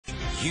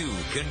you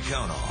can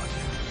count on.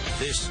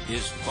 This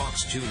is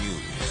Fox 2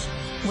 News.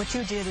 What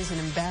you did is an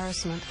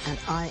embarrassment, and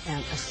I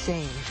am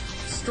ashamed.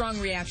 Strong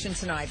reaction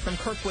tonight from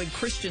Kirkwood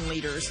Christian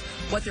leaders.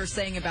 What they're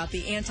saying about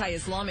the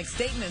anti-Islamic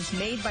statements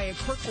made by a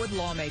Kirkwood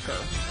lawmaker.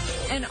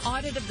 An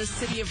audit of the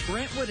city of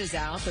Brentwood is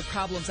out, the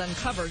problems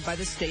uncovered by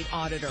the state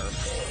auditor.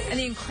 And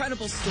the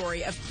incredible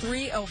story of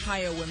 3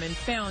 Ohio women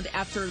found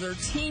after their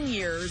teen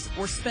years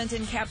were spent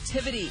in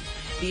captivity.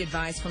 The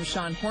advice from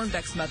Sean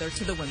Hornbeck's mother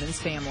to the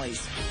women's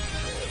families.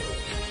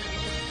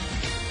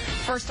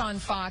 First on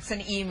Fox,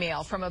 an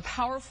email from a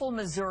powerful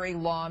Missouri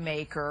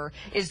lawmaker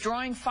is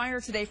drawing fire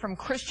today from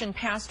Christian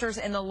pastors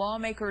in the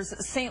lawmaker's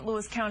St.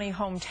 Louis County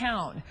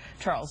hometown.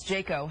 Charles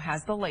Jaco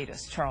has the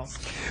latest. Charles.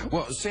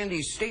 Well,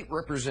 Sandy, State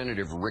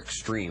Representative Rick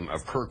Stream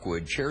of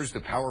Kirkwood chairs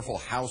the powerful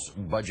House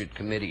Budget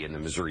Committee in the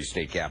Missouri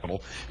State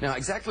Capitol. Now,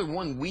 exactly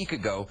 1 week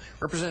ago,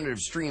 Representative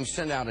Stream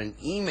sent out an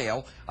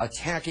email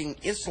attacking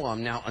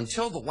Islam. Now,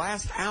 until the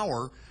last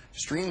hour,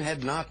 Stream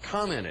had not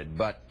commented,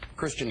 but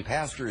Christian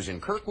pastors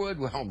in Kirkwood,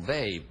 well,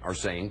 they are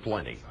saying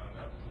plenty.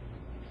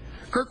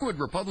 Kirkwood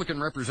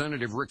Republican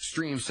Representative Rick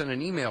Stream sent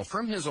an email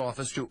from his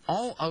office to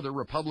all other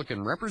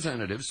Republican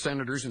representatives,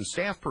 senators, and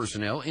staff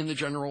personnel in the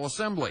General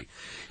Assembly.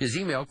 His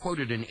email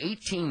quoted an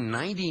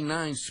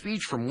 1899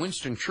 speech from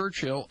Winston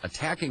Churchill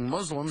attacking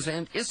Muslims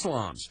and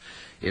Islams.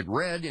 It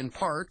read, in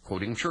part,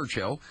 quoting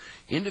Churchill,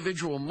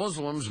 "Individual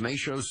Muslims may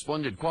show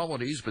splendid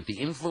qualities, but the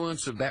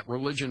influence of that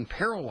religion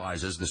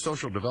paralyzes the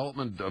social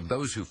development of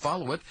those who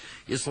follow it.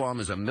 Islam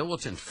is a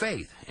militant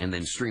faith." And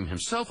then Stream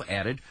himself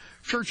added,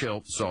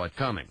 "Churchill saw it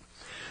coming."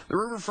 The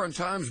Riverfront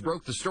Times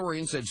broke the story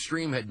and said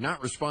Stream had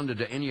not responded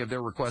to any of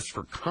their requests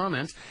for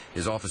comment.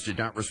 His office did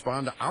not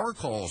respond to our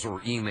calls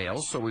or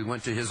emails, so we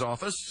went to his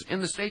office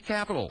in the state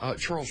capitol.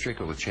 Charles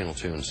Jaco with Channel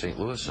 2 in St.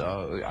 Louis.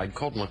 I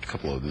called and left a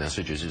couple of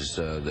messages. Is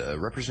the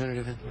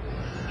representative in?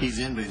 He's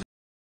in, but he's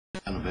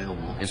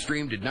unavailable. And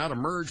Stream did not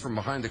emerge from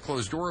behind the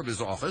closed door of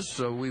his office,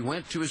 so we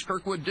went to his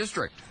Kirkwood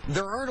district.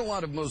 There aren't a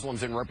lot of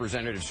Muslims in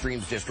Representative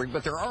Stream's district,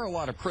 but there are a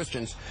lot of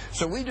Christians,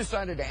 so we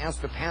decided to ask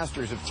the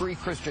pastors of 3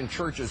 Christian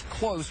churches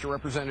close to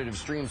Representative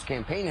Stream's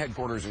campaign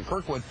headquarters in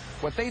Kirkwood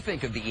what they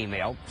think of the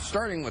email,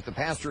 starting with the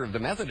pastor of the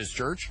Methodist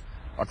Church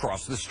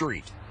across the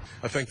street.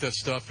 I think that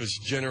stuff is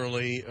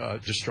generally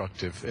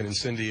destructive and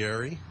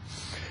incendiary.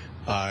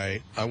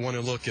 I want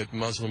to look at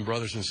Muslim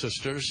brothers and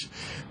sisters,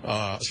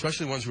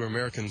 especially ones who are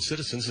American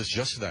citizens, as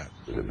just that.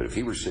 But if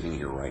he were sitting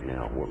here right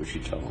now, what would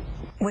you tell him?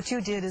 What you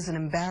did is an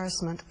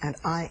embarrassment, and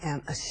I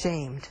am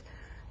ashamed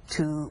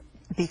to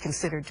be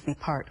considered to be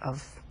part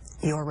of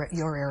your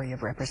area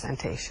of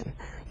representation.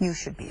 You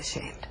should be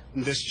ashamed.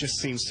 This just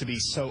seems to be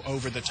so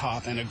over the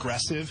top and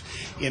aggressive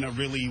in a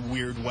really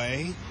weird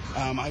way.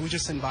 I would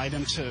just invite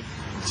him to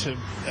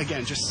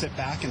again, just sit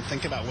back and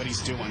think about what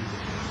he's doing.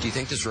 Do you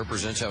think this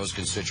represents how his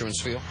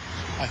constituents feel?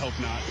 I hope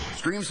not.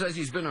 Stream says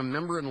he's been a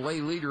member and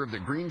lay leader of the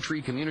Green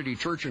Tree Community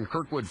Church in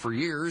Kirkwood for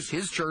years.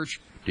 His church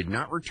did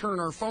not return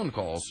our phone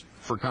calls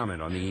for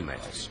comment on the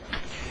emails.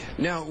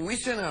 Now, we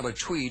sent out a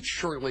tweet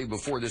shortly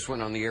before this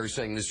went on the air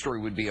saying this story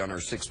would be on our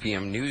 6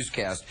 p.m.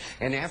 newscast.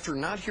 And after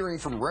not hearing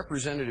from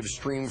Representative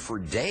Stream for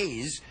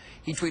days,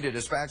 he tweeted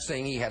us back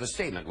saying he had a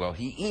statement. Well,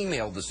 he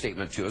emailed the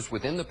statement to us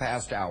within the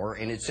past hour,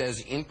 and it says,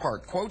 in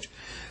part, quote,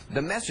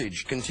 "The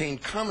message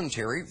contained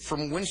commentary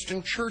from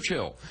Winston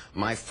Churchill.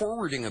 My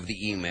forwarding of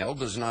the email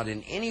does not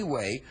in any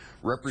way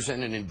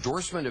represent an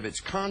endorsement of its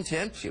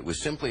content. It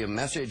was simply a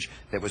message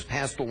that was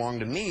passed along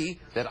to me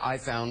that I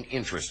found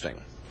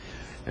interesting."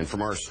 And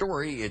from our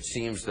story, it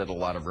seems that a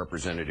lot of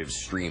Representative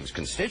Stream's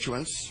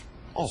constituents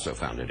also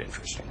found it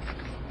interesting.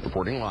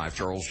 Reporting live,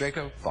 Charles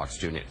Jaco, Fox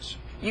 2 News.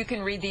 You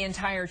can read the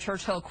entire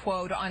Churchill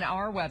quote on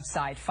our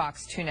website,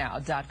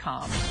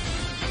 fox2now.com.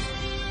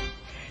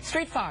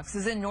 Street Fox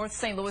is in North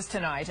St. Louis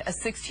tonight. A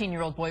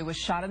 16-year-old boy was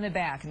shot in the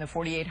back in the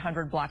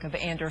 4800 block of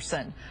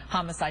Anderson.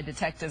 Homicide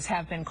detectives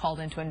have been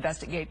called in to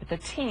investigate, but the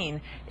teen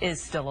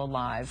is still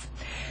alive.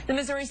 The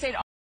Missouri State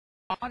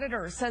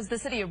Auditor says the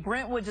city of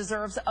Brentwood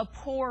deserves a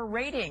poor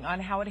rating on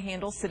how it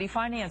handles city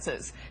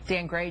finances.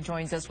 Dan Gray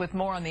joins us with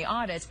more on the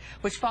audit,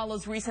 which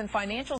follows recent financial